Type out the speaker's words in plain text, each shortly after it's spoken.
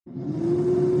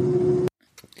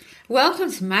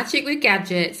Welcome to Magic with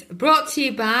Gadgets, brought to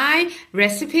you by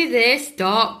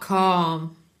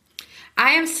RecipeThis.com. I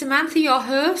am Samantha, your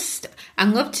host,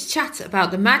 and love to chat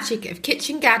about the magic of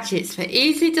kitchen gadgets for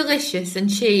easy, delicious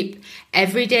and cheap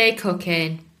everyday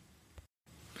cooking.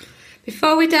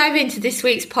 Before we dive into this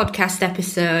week's podcast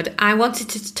episode, I wanted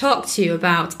to talk to you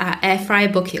about our air fryer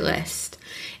bucket list.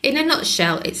 In a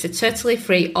nutshell, it's a totally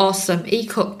free, awesome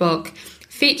e-cookbook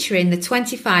featuring the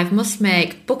 25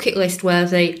 must-make, bucket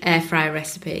list-worthy air fryer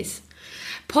recipes.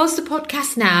 Pause the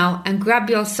podcast now and grab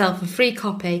yourself a free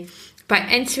copy by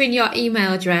entering your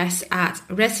email address at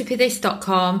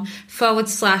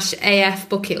recipethis.com/AF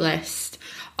bucket list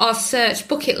or search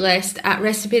bucket list at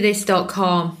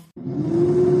recipethis.com.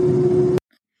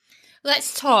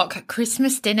 Let's talk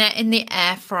Christmas dinner in the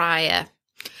air fryer.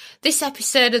 This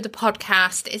episode of the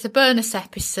podcast is a bonus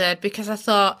episode because I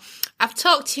thought I've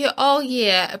talked to you all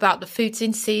year about the foods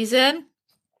in season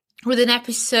with an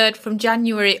episode from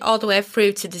January all the way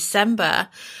through to December.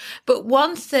 But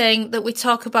one thing that we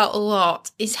talk about a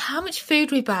lot is how much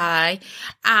food we buy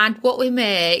and what we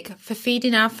make for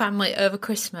feeding our family over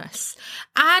Christmas.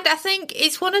 And I think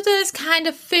it's one of those kind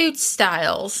of food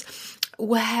styles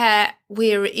where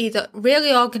we're either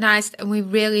really organised and we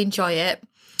really enjoy it,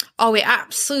 or we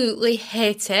absolutely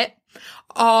hate it,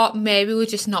 or maybe we're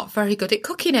just not very good at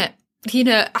cooking it. You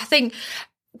know, I think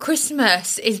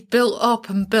Christmas is built up,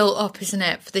 isn't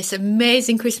it, for this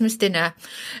amazing Christmas dinner,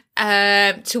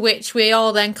 to which we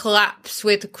all then collapse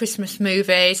with Christmas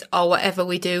movies or whatever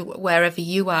we do wherever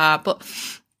you are. But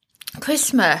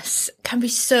Christmas can be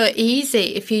so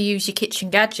easy if you use your kitchen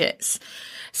gadgets.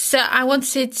 So I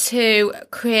wanted to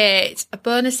create a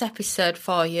bonus episode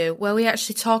for you where we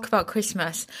actually talk about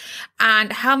Christmas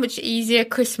and how much easier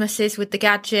Christmas is with the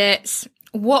gadgets,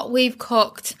 what we've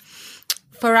cooked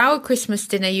for our Christmas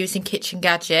dinner using kitchen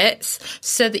gadgets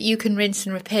so that you can rinse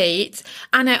and repeat.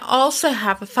 And I also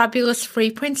have a fabulous free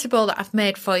printable that I've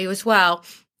made for you as well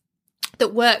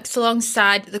that works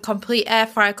alongside the complete air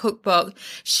fryer cookbook,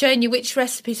 showing you which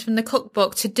recipes from the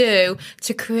cookbook to do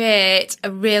to create a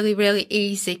really, really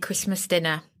easy Christmas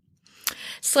dinner.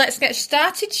 So let's get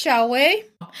started, shall we?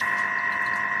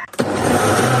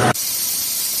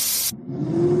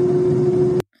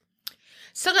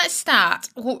 So let's start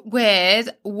with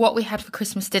what we had for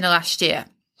Christmas dinner last year.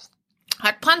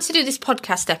 I'd planned to do this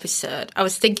podcast episode. I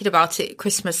was thinking about it at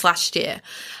Christmas last year.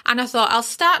 And I thought I'll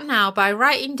start now by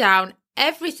writing down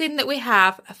everything that we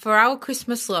have for our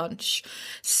Christmas lunch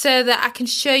so that I can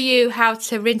show you how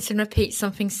to rinse and repeat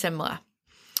something similar.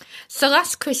 So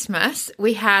last Christmas,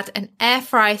 we had an air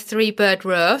fry 3-bird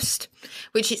roast,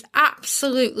 which is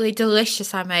absolutely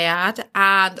delicious, I may add,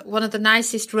 and one of the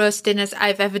nicest roast dinners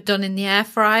I've ever done in the air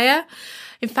fryer.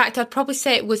 In fact, I'd probably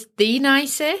say it was the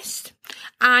nicest.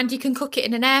 And you can cook it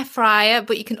in an air fryer,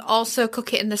 but you can also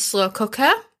cook it in the slow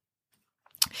cooker.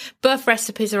 Both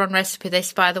recipes are on Recipe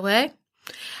This, by the way.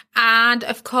 And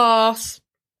of course,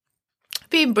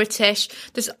 being British,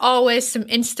 there's always some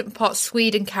Instant Pot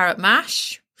Swede and carrot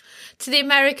mash. To the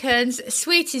Americans,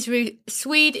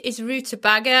 Swede is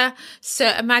rutabaga. So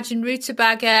imagine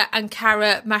rutabaga and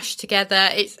carrot mashed together.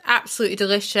 It's absolutely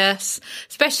delicious,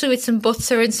 especially with some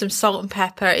butter and some salt and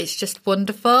pepper. It's just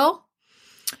wonderful.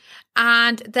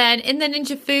 And then in the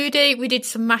Ninja Foodie, we did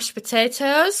some mashed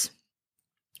potatoes.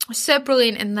 So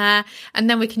brilliant in there. And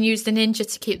then we can use the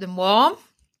Ninja to keep them warm.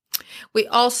 We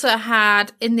also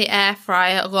had in the air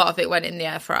fryer, a lot of it went in the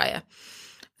air fryer,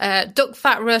 duck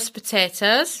fat roast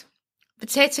potatoes,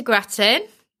 potato gratin,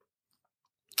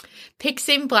 pigs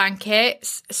in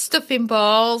blankets, stuffing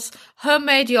balls,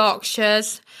 homemade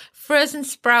Yorkshires, frozen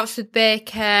sprouts with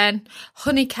bacon,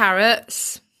 honey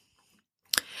carrots,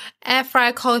 air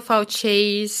fryer cauliflower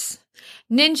cheese,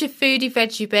 Ninja Foodie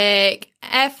veggie bake,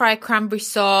 air fry cranberry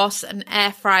sauce and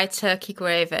air fry turkey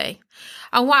gravy.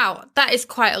 And wow, that is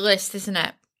quite a list, isn't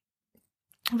it?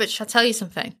 But shall I tell you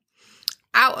something?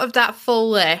 Out of that full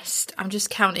list, I'm just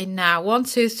counting now. 1,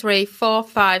 2, 3, 4,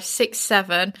 5, 6,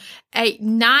 7, 8,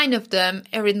 9 of them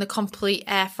are in the complete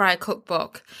air fry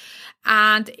cookbook.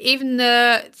 And even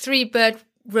the 3-bird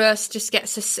roast just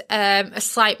gets a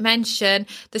slight mention,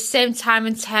 the same time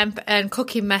and temp and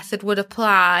cooking method would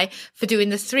apply for doing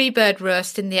the 3-bird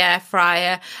roast in the air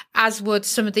fryer, as would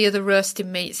some of the other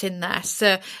roasting meats in there.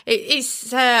 So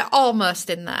it's almost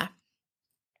in there.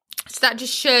 So that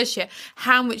just shows you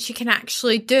how much you can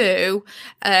actually do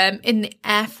in the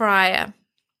air fryer.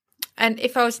 And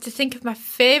if I was to think of my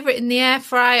favourite in the air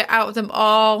fryer out of them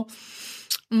all,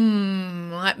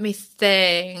 let me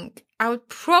think. I would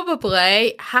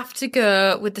probably have to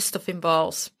go with the stuffing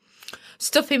balls.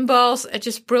 Stuffing balls are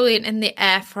just brilliant in the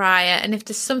air fryer. And if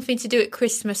there's something to do at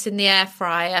Christmas in the air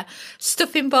fryer,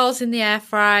 stuffing balls in the air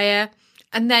fryer.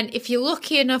 And then if you're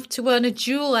lucky enough to own a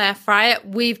dual air fryer,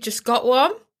 we've just got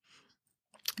one.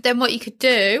 Then what you could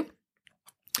do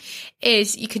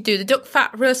is you could do the duck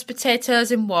fat roast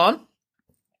potatoes in one.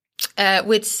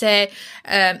 With, say,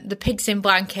 the pigs in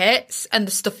blankets and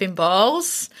the stuffing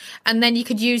balls. And then you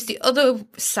could use the other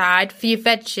side for your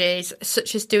veggies,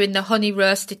 such as doing the honey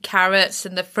roasted carrots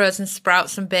and the frozen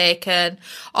sprouts and bacon,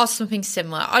 or something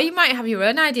similar. Or you might have your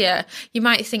own idea. You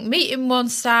might think meat in one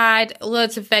side,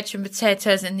 loads of veg and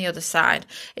potatoes in the other side.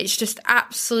 It's just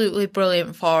absolutely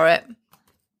brilliant for it.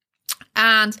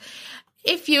 And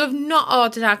if you have not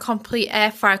ordered our complete air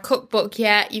fryer cookbook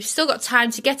yet, you've still got time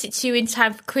to get it to you in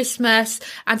time for Christmas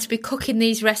and to be cooking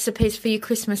these recipes for your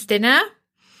Christmas dinner.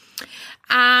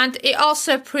 And it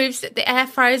also proves that the air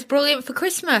fryer is brilliant for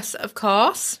Christmas, of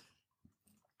course.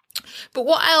 But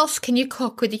what else can you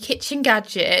cook with your kitchen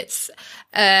gadgets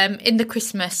in the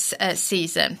Christmas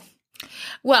season?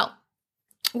 Well,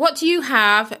 what do you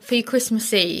have for your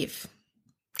Christmas Eve?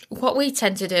 What we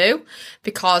tend to do,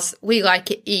 because we like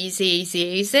it easy,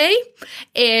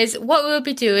 is what we'll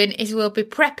be doing is we'll be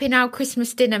prepping our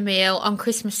Christmas dinner meal on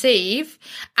Christmas Eve,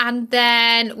 and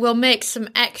then we'll make some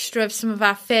extra of some of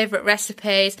our favourite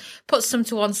recipes, put some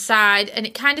to one side, and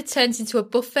it kind of turns into a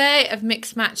buffet of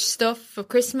mixed match stuff for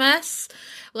Christmas.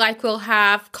 Like we'll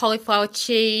have cauliflower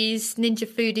cheese, Ninja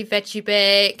Foodi veggie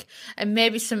bake, and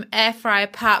maybe some air fryer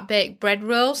part baked bread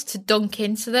rolls to dunk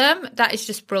into them. That is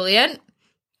just brilliant.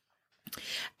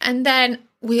 And then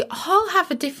we all have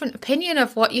a different opinion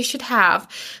of what you should have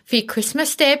for your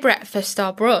Christmas Day breakfast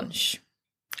or brunch.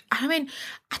 I mean,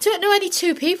 I don't know any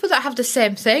two people that have the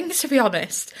same thing, to be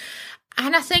honest.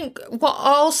 And I think what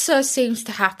also seems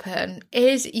to happen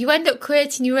is you end up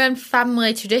creating your own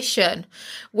family tradition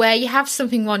where you have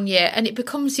something one year and it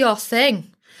becomes your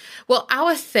thing. Well,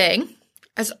 our thing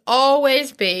has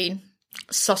always been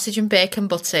sausage and bacon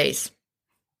butties.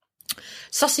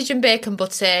 Sausage and bacon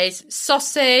butties,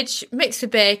 sausage mixed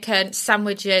with bacon,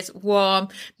 sandwiches, warm,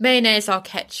 mayonnaise or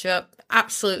ketchup,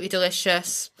 absolutely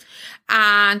delicious.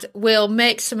 And we'll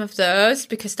make some of those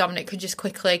because Dominic can just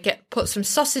quickly put some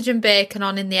sausage and bacon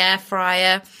on in the air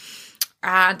fryer.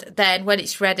 And then when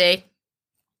it's ready,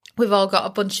 we've all got a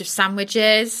bunch of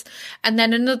sandwiches. And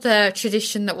then another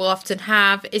tradition that we'll often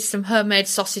have is some homemade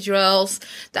sausage rolls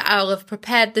that I'll have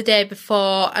prepared the day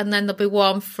before, and then they'll be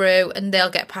warm through and they'll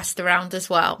get passed around as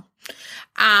well.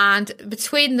 And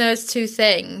between those two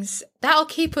things, that'll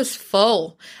keep us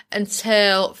full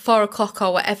until 4:00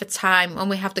 or whatever time when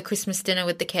we have the Christmas dinner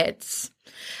with the kids.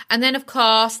 And then, of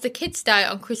course, the kids'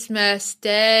 diet on Christmas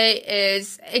Day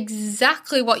is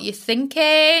exactly what you're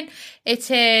thinking. It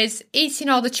is eating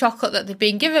all the chocolate that they've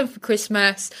been given for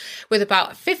Christmas with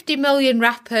about 50 million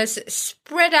wrappers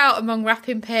spread out among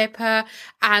wrapping paper,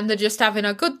 and they're just having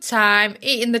a good time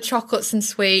eating the chocolates and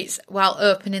sweets while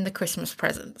opening the Christmas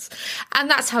presents. And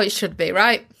that's how it should be,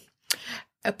 right?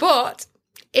 But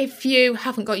if you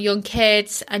haven't got young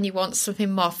kids and you want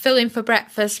something more filling for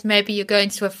breakfast, maybe you're going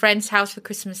to a friend's house for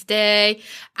Christmas Day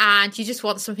and you just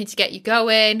want something to get you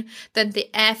going, then the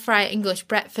air fryer English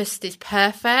breakfast is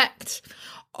perfect.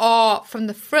 Or from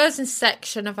the frozen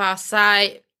section of our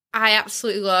site, I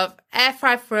absolutely love air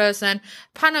fry frozen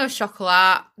pain au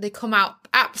chocolat. They come out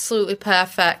absolutely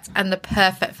perfect and they're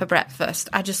perfect for breakfast.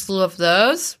 I just love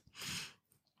those.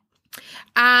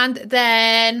 And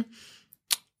then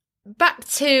back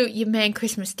to your main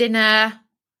Christmas dinner.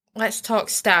 Let's talk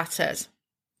starters.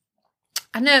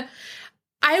 I know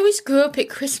I always grew up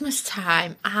at Christmas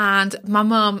time and my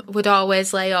mum would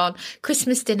always lay on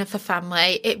Christmas dinner for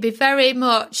family. It'd be very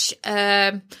much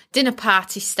dinner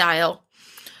party style.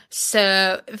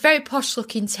 So very posh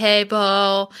looking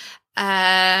table.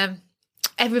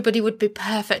 Everybody would be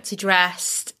perfectly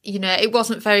dressed. You know, it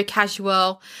wasn't very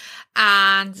casual.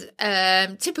 And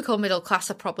typical middle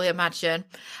class, I probably imagine.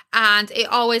 And it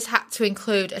always had to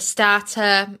include a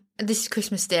starter. This is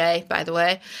Christmas Day, by the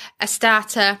way. A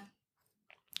starter,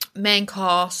 main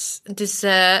course,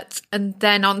 dessert, and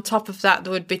then on top of that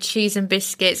there would be cheese and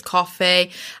biscuits,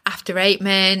 coffee, after 8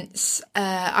 minutes.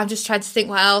 I'm just trying to think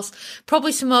what else.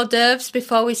 Probably some hors d'oeuvres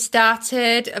before we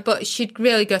started, but she'd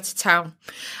really go to town.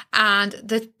 And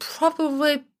there'd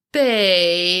probably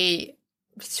be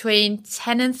between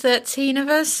 10 and 13 of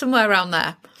us, somewhere around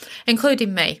there,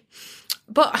 including me.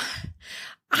 But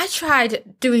I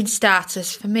tried doing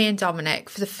starters for me and Dominic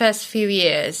for the first few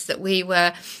years that we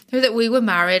were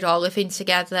married or living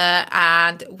together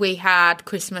and we had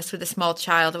Christmas with a small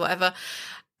child or whatever.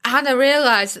 And I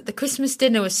realised that the Christmas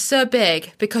dinner was so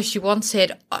big because you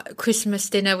wanted a Christmas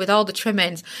dinner with all the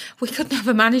trimmings. We could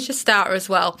never manage a starter as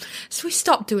well. So we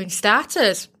stopped doing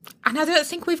starters. And I don't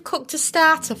think we've cooked a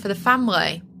starter for the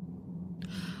family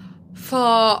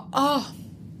for,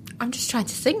 I'm just trying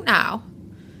to think now,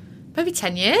 maybe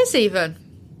 10 years even.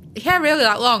 Yeah, really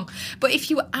that long. But if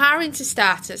you are into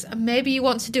starters and maybe you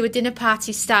want to do a dinner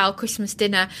party style Christmas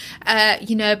dinner, but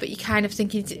you're kind of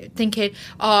thinking,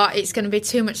 it's going to be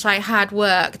too much like hard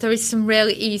work, there is some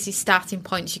really easy starting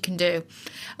points you can do.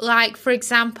 Like, for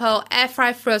example, air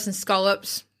fry frozen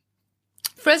scallops.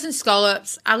 Frozen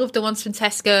scallops, I love the ones from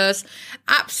Tesco's.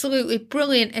 Absolutely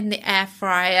brilliant in the air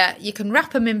fryer. You can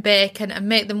wrap them in bacon and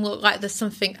make them look like there's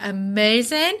something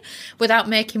amazing without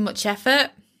making much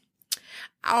effort.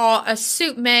 Or a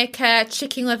soup maker,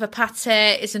 chicken liver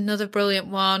pate is another brilliant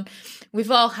one. We've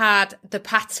all had the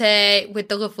pate with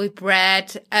the lovely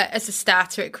bread as a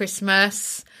starter at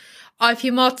Christmas. Or if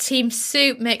you're more team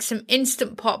soup, make some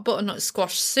Instant Pot butternut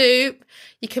squash soup.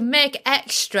 You can make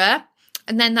extra,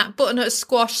 and then that butternut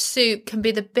squash soup can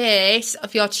be the base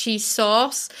of your cheese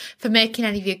sauce for making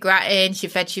any of your gratins, your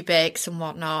veggie bakes and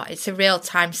whatnot. It's a real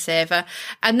time saver.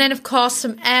 And then, of course,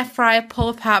 some air fryer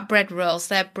pull-apart bread rolls.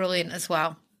 They're brilliant as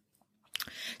well.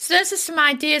 So those are some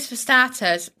ideas for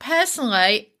starters.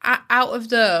 Personally, out of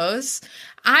those,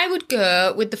 I would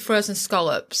go with the frozen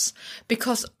scallops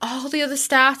because all the other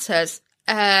starters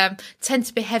tend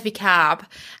to be heavy carb.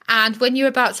 And when you're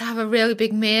about to have a really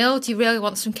big meal, do you really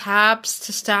want some carbs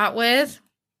to start with?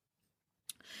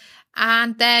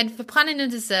 And then for planning a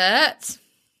dessert,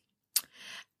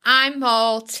 I'm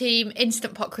all team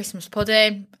Instant Pot Christmas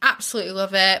pudding. Absolutely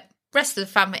love it. Rest of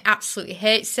the family absolutely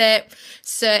hates it.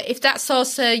 So if that's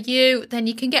also you, then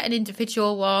you can get an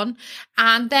individual one.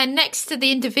 And then next to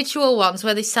the individual ones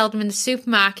where they sell them in the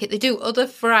supermarket, they do other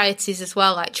varieties as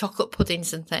well, like chocolate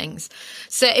puddings and things.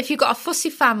 So if you've got a fussy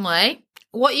family,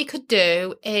 what you could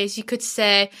do is you could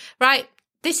say, right,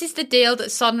 this is the deal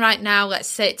that's on right now. Let's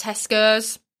say at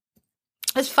Tesco's.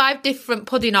 There's 5 different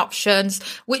pudding options.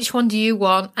 Which one do you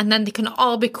want? And then they can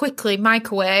all be quickly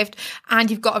microwaved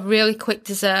and you've got a really quick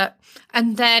dessert.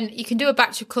 And then you can do a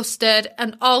batch of custard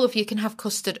and all of you can have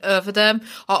custard over them,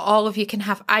 or all of you can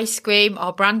have ice cream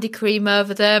or brandy cream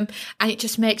over them, and it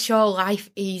just makes your life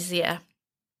easier.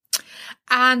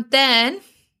 And then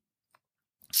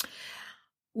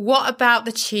what about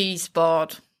the cheese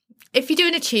board? If you're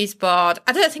doing a cheese board,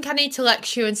 I don't think I need to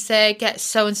lecture you and say, get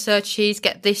so-and-so cheese,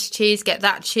 get this cheese, get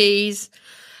that cheese.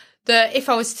 If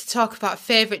I was to talk about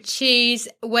favourite cheese,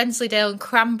 Wensleydale and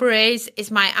Cranberries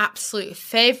is my absolute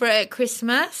favourite at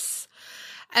Christmas.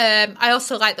 I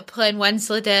also like the plain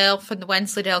Wensleydale from the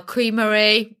Wensleydale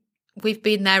Creamery. We've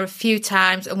been there a few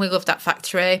times and we love that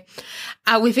factory.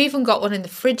 We've even got one in the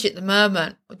fridge at the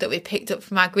moment that we picked up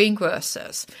from our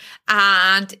greengrocers.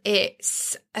 And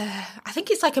it's, I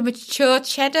think it's like a mature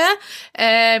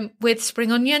cheddar with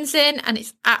spring onions in, and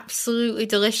it's absolutely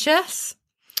delicious.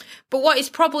 But what is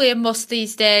probably a must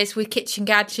these days with kitchen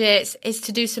gadgets is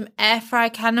to do some air fry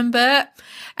camembert.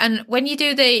 And when you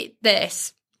do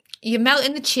this, you're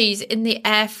melting the cheese in the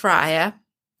air fryer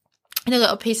in a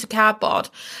little piece of cardboard.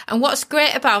 And what's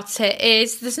great about it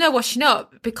is there's no washing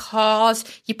up because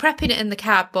you're prepping it in the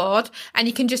cardboard and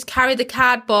you can just carry the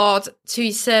cardboard to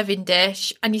your serving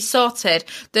dish and you're sorted.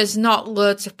 There's not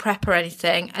loads of prep or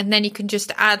anything. And then you can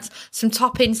just add some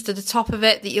toppings to the top of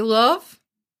it that you love.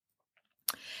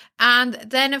 And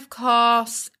then, of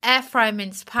course, air fry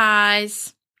mince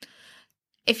pies.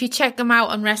 If you check them out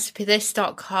on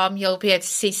recipethis.com, you'll be able to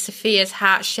see Sophia's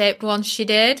heart-shaped one she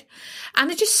did. And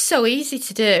they're just so easy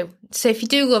to do. So if you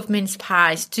do love mince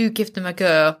pies, do give them a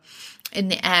go in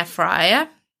the air fryer.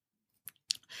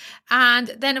 And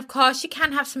then, of course, you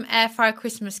can have some air fry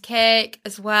Christmas cake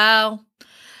as well.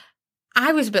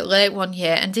 I was a bit late one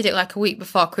year and did it like a week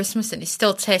before Christmas and it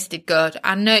still tasted good.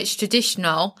 I know it's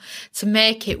traditional to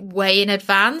make it way in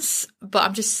advance, but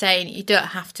I'm just saying you don't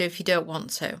have to if you don't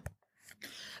want to.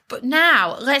 But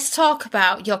now let's talk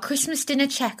about your Christmas dinner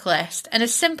checklist and a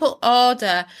simple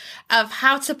order of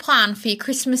how to plan for your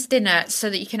Christmas dinner so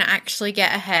that you can actually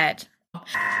get ahead.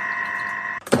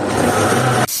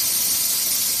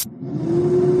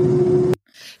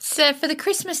 So for the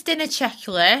Christmas dinner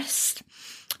checklist,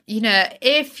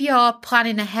 if you're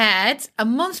planning ahead a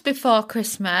month before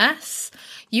Christmas,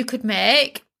 you could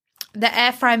make the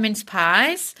air fry mince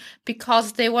pies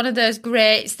because they're one of those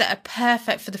greats that are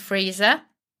perfect for the freezer.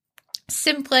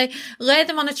 Simply lay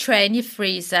them on a tray in your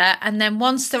freezer, and then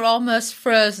once they're almost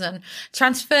frozen,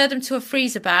 transfer them to a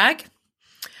freezer bag,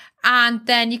 and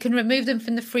then you can remove them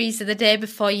from the freezer the day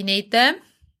before you need them.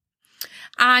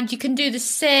 And you can do the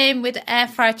same with air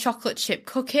fry chocolate chip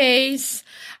cookies.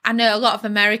 I know a lot of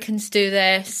Americans do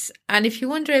this. And if you're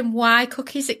wondering why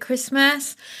cookies at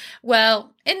Christmas,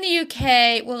 well, in the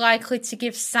UK, we're likely to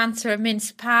give Santa a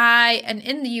mince pie. And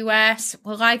in the US,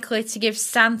 we're likely to give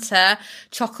Santa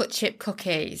chocolate chip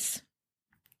cookies.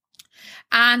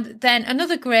 And then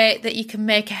another great that you can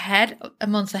make a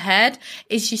month ahead,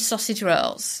 is your sausage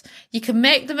rolls. You can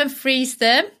make them and freeze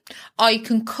them, or you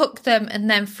can cook them and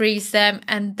then freeze them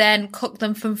and then cook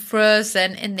them from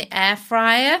frozen in the air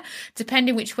fryer,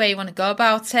 depending which way you want to go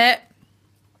about it.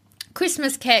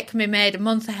 Christmas cake can be made a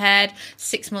month ahead,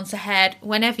 6 months ahead,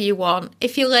 whenever you want.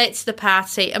 If you're late to the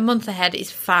party, a month ahead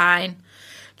is fine.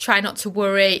 Try not to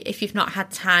worry if you've not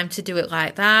had time to do it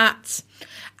like that.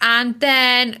 And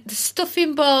then the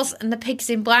stuffing balls and the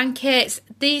pigs in blankets,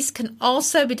 these can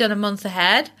also be done a month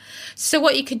ahead. So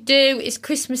what you could do is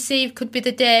Christmas Eve could be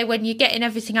the day when you're getting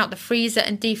everything out the freezer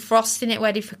and defrosting it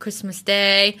ready for Christmas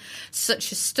Day,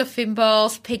 such as stuffing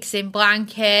balls, pigs in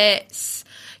blankets,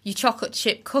 your chocolate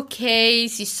chip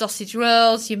cookies, your sausage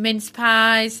rolls, your mince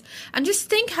pies. And just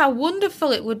think how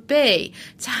wonderful it would be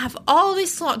to have all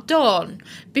this lot done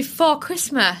before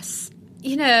Christmas.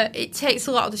 You know, it takes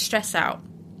a lot of the stress out.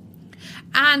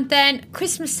 And then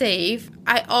Christmas Eve,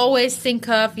 I always think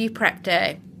of your prep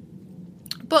day.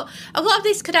 But a lot of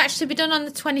this could actually be done on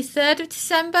the 23rd of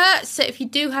December. So if you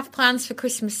do have plans for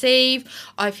Christmas Eve,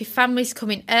 or if your family's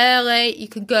coming early, you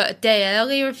can go a day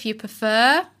earlier if you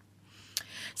prefer.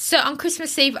 So on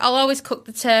Christmas Eve, I'll always cook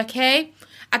the turkey.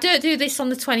 I don't do this on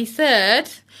the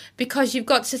 23rd because you've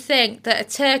got to think that a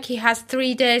turkey has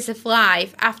 3 days of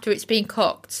life after it's been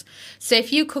cooked. So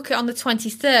if you cook it on the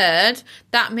 23rd,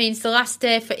 that means the last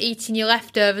day for eating your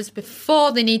leftovers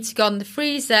before they need to go in the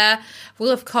freezer will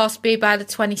of course be by the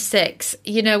 26th,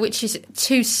 you know, which is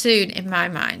too soon in my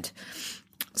mind.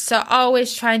 So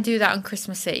always try and do that on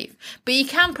Christmas Eve. But you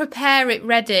can prepare it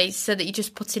ready so that you're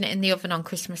just putting it in the oven on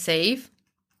Christmas Eve.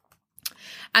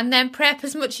 And then prep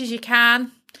as much as you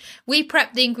can. We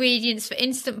prep the ingredients for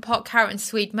Instant Pot Carrot and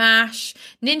Swede Mash,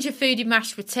 Ninja Foodi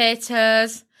mashed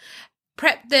potatoes,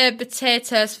 prep the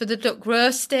potatoes for the duck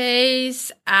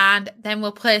roasties, and then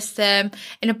we'll place them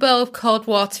in a bowl of cold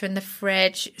water in the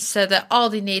fridge so that all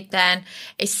they need then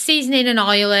is seasoning and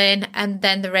oiling, and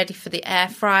then they're ready for the air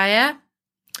fryer.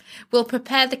 We'll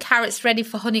prepare the carrots ready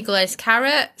for honey glazed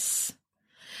carrots.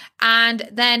 And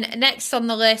then next on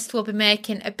the list, we'll be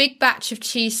making a big batch of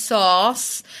cheese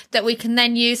sauce that we can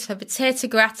then use for potato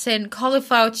gratin,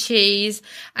 cauliflower cheese,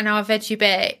 and our veggie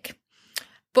bake.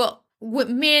 But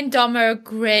me and Dom are a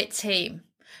great team.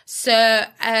 So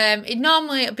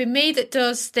it'll be me that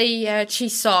does the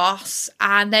cheese sauce,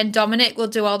 and then Dominic will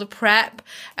do all the prep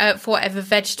for whatever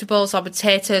vegetables or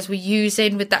potatoes we're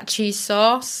using with that cheese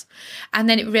sauce. And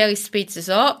then it really speeds us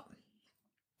up.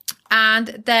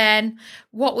 And then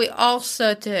what we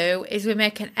also do is we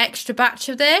make an extra batch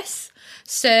of this.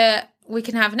 So we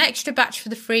can have an extra batch for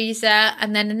the freezer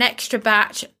and then an extra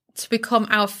batch to become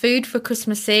our food for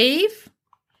Christmas Eve.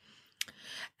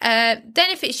 Then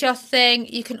if it's your thing,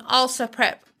 you can also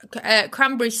prep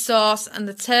cranberry sauce and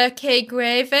the turkey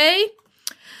gravy.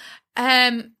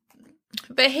 But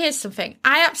here's something.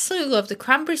 I absolutely love the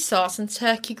cranberry sauce and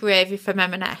turkey gravy from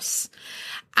M&S.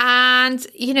 And,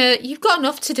 you know, you've got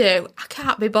enough to do. I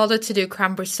can't be bothered to do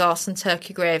cranberry sauce and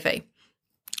turkey gravy.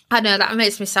 I know that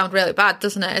makes me sound really bad,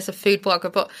 doesn't it, as a food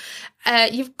blogger? But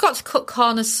you've got to cut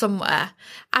corners somewhere.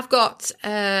 I've got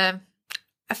a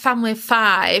family of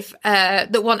 5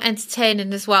 that want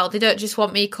entertaining as well. They don't just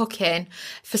want me cooking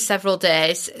for several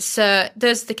days. So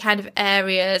those are the kind of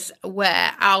areas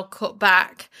where I'll cut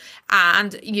back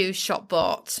and use shop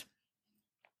bought.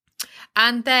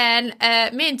 And then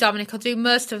me and Dominic will do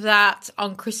most of that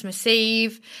on Christmas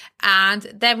Eve, and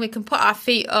then we can put our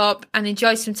feet up and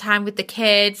enjoy some time with the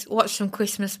kids, watch some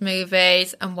Christmas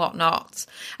movies and whatnot.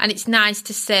 And it's nice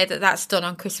to say that that's done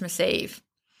on Christmas Eve.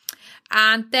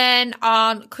 And then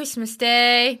on Christmas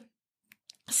Day,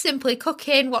 simply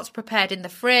cooking what's prepared in the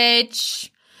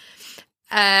fridge.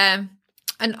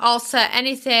 And also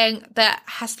anything that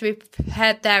has to be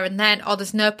prepared there and then, or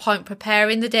there's no point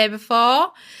preparing the day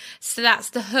before. So that's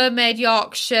the homemade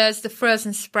Yorkshires, the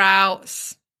frozen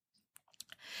sprouts.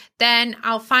 Then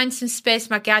I'll find some space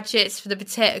for my gadgets for the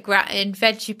potato gratin,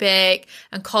 veggie bake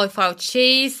and cauliflower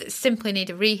cheese that simply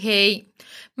need a reheat.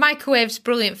 Microwave's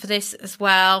brilliant for this as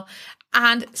well.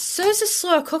 And so is a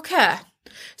slow cooker.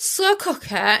 Slow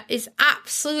cooker is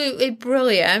absolutely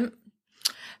brilliant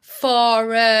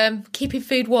for keeping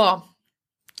food warm.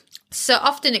 So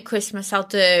often at Christmas I'll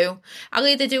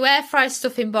either do air fry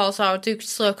stuffing balls or I'll do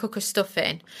slow cooker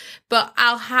stuffing. But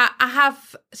I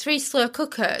have 3 slow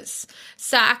cookers,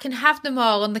 so I can have them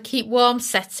all on the keep warm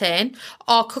setting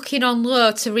or cooking on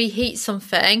low to reheat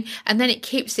something, and then it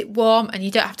keeps it warm and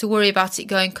you don't have to worry about it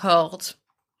going cold.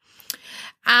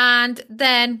 And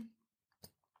then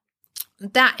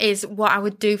that is what I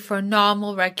would do for a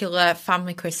normal, regular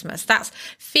family Christmas. That's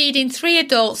feeding 3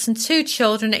 adults and 2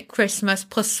 children at Christmas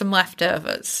plus some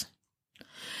leftovers.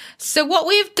 So what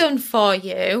we've done for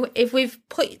you is we've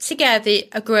put together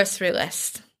a grocery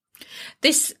list.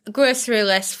 This grocery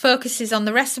list focuses on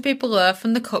the recipe below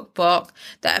from the cookbook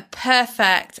that are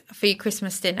perfect for your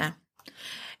Christmas dinner.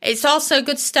 It's also a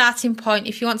good starting point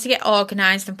if you want to get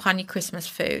organised and plan your Christmas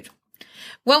food.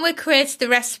 When we created the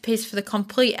recipes for the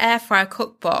complete air fryer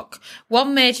cookbook,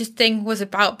 one major thing was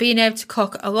about being able to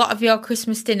cook a lot of your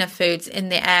Christmas dinner foods in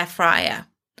the air fryer.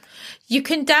 You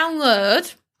can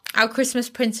download our Christmas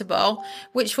printable,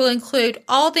 which will include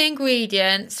all the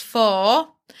ingredients for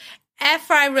air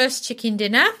fry roast chicken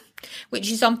dinner,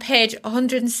 which is on page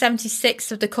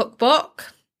 176 of the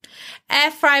cookbook, air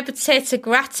fry potato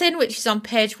gratin, which is on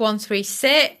page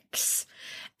 136,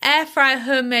 air fry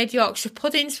homemade Yorkshire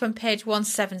puddings from page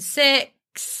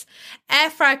 176. Air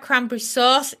fry cranberry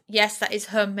sauce, yes, that is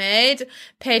homemade,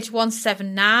 page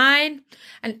 179.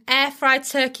 And air fry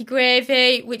turkey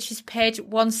gravy, which is page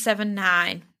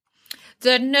 179.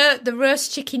 The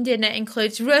roast chicken dinner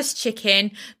includes roast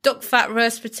chicken, duck fat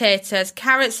roast potatoes,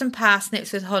 carrots and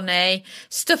parsnips with honey,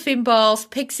 stuffing balls,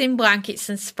 pigs in blankets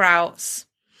and sprouts.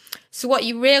 So what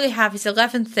you really have is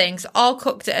 11 things, all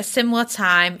cooked at a similar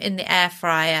time in the air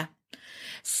fryer.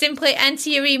 Simply enter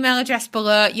your email address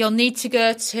below. You'll need to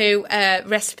go to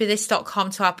recipethis.com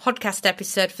to our podcast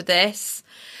episode for this.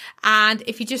 And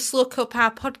if you just look up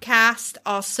our podcast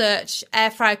or search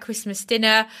air fry Christmas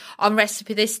dinner on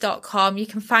recipethis.com, you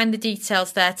can find the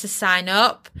details there to sign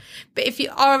up. But if you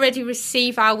already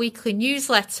receive our weekly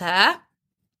newsletter,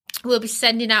 we'll be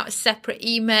sending out a separate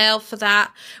email for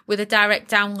that with a direct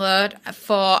download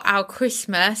for our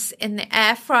Christmas in the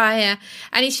air fryer.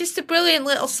 And it's just a brilliant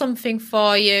little something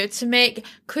for you to make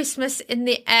Christmas in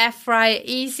the air fryer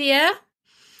easier.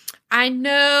 I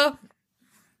know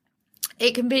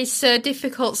it can be so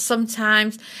difficult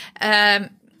sometimes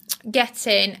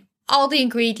getting all the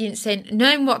ingredients in,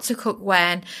 knowing what to cook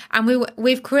when, and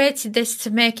we've created this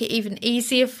to make it even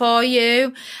easier for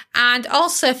you, and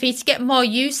also for you to get more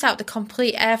use out of the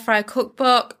complete air fryer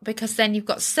cookbook, because then you've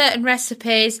got certain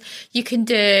recipes you can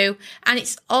do. And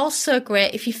it's also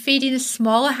great if you're feeding a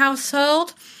smaller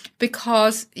household,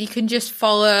 because you can just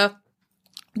follow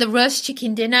the roast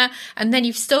chicken dinner and then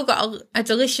you've still got a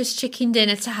delicious chicken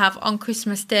dinner to have on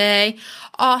Christmas Day,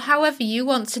 or however you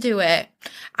want to do it.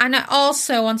 And I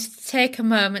also wanted to take a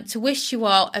moment to wish you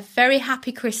all a very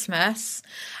happy Christmas,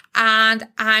 and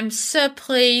I'm so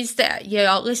pleased that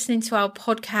you're listening to our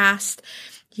podcast.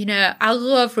 You know, I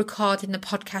love recording the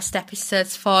podcast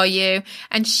episodes for you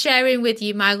and sharing with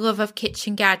you my love of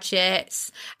kitchen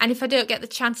gadgets. And if I don't get the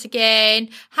chance again,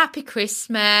 happy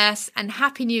Christmas and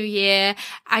happy New Year.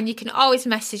 And you can always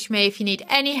message me if you need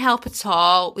any help at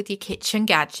all with your kitchen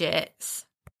gadgets.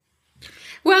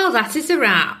 Well, that is a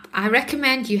wrap. I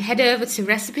recommend you head over to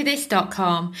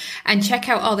recipethis.com and check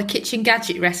out all the kitchen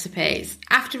gadget recipes.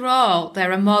 After all,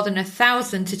 there are more than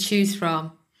 1,000 to choose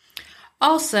from.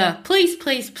 Also, please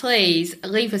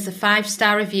leave us a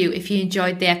 5-star review if you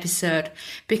enjoyed the episode,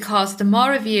 because the more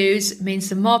reviews means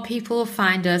the more people will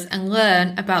find us and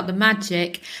learn about the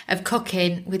magic of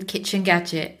cooking with kitchen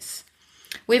gadgets.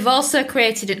 We've also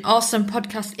created an awesome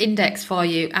podcast index for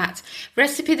you at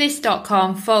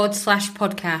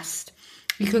recipethis.com/podcast.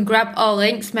 You can grab all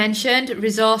links mentioned,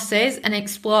 resources, and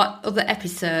explore other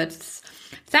episodes.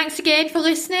 Thanks again for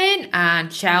listening,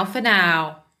 and ciao for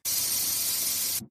now.